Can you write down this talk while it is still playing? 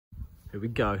Here we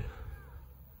go.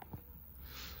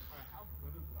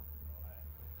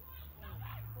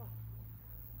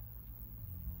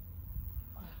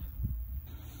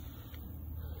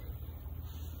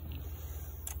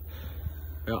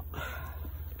 Yeah.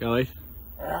 Go Eve.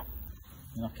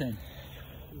 Okay.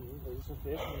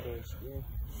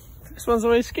 This one's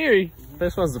always scary.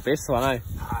 This one's the best one, eh?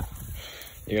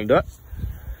 You gonna do it?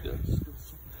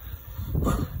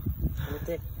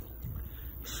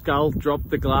 Skull, drop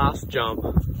the glass, jump.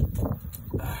 Ooh.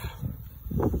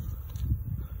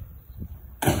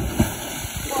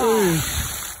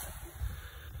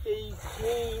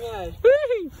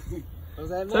 Was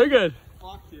that So good.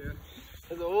 Fuck yeah.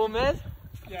 Is it warm, man?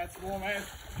 Yeah, it's warm, man.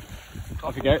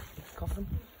 Off you go. Coffin.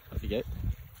 Off you go.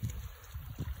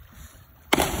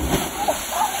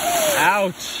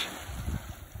 Ouch!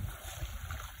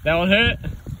 That one hurt?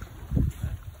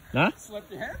 Nah? Slap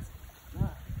your hands?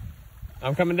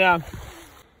 I'm coming down.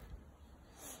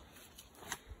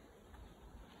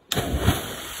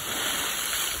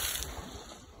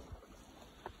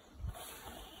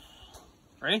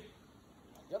 Ready?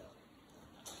 Yep.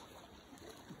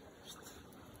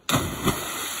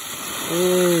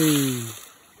 Ooh.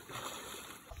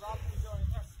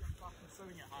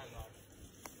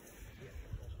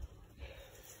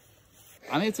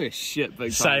 I need to a shit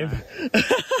big Same. time.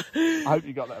 I hope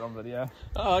you got that on video.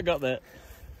 Oh, I got that.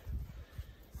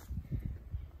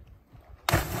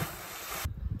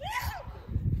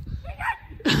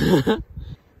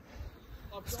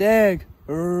 Stag.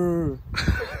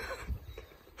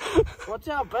 Watch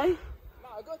out, babe. No,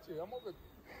 I got you. I'm all good.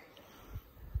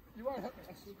 You won't hit me.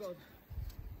 I swear to God.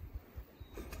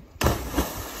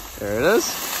 There it is.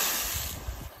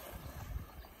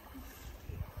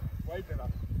 Way better.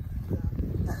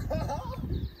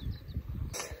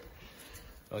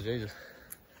 Oh, Jesus.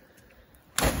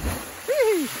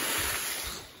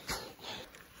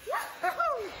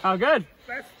 How good?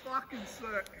 That's fucking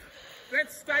sick.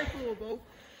 That's stapleable.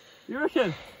 You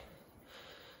reckon?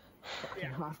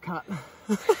 Yeah. Half cut.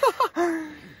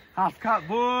 Half cut,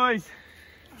 boys.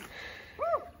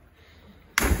 Woo.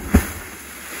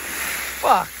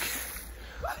 Fuck.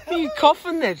 Are you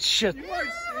coughing that shit? You won't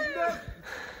send it.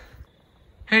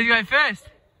 Who's going first?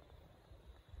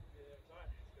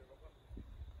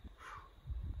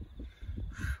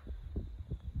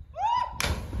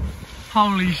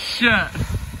 Holy shit.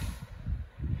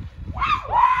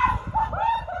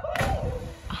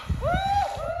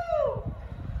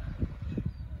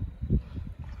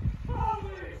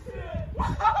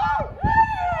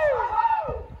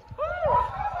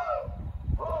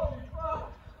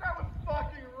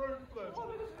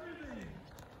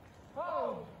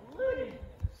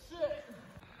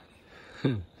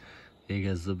 There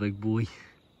goes the big boy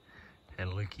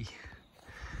and Lukey.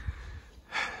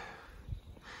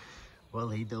 Will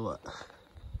he do it?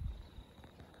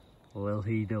 Will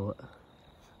he do it?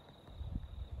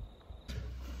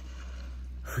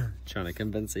 Trying to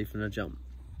convince Ethan to jump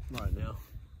right now.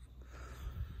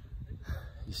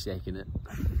 He's shaking it.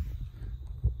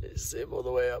 It's him all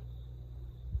the way up.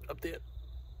 Up there.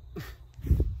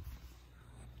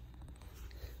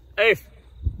 Eve!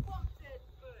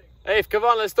 Eve, come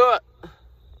on, let's do it!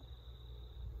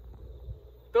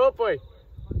 Do it, boy!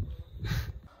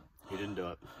 He didn't do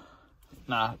it.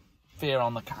 Nah, fair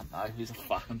on the cunt though. He's a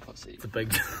fucking pussy. It's a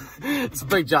big, it's a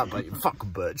big jump, but you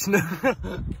fucking bitch.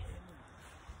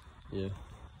 Yeah. A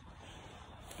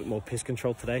bit more pest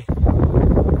control today.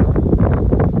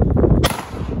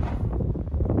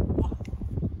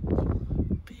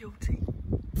 BLT.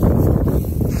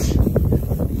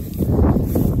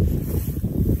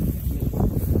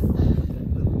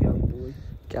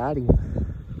 Got him.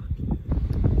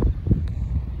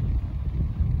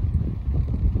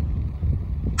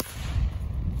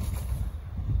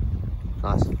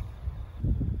 Nice.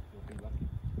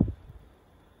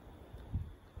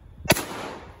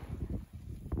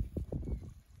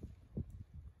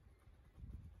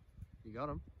 You got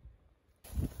him.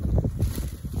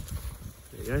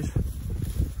 There he goes.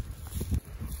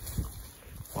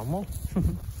 One more.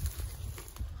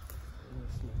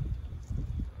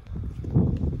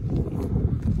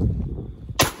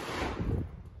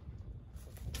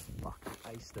 Fuck,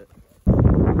 aced it.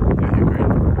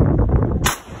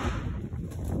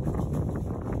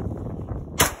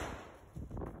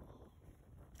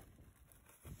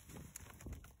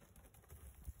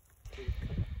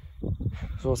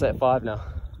 So what's that, 5 now?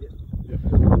 Yep.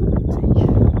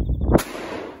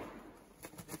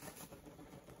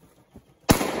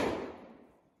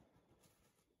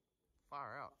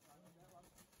 Far out.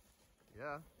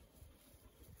 Yeah.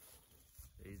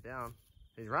 He's down.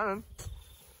 He's running.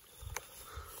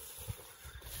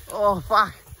 Oh,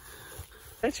 fuck.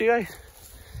 There you go.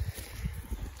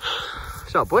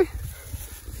 Shut up, boy.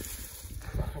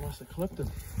 Fuck, I must have clipped him.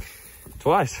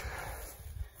 Twice.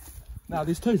 No,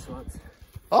 there's two.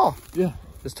 Oh, Yeah.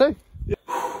 there's two. Yeah.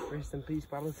 Rest in peace,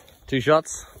 brothers. 2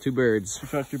 shots, 2 birds. 2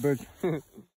 shots, 2 birds.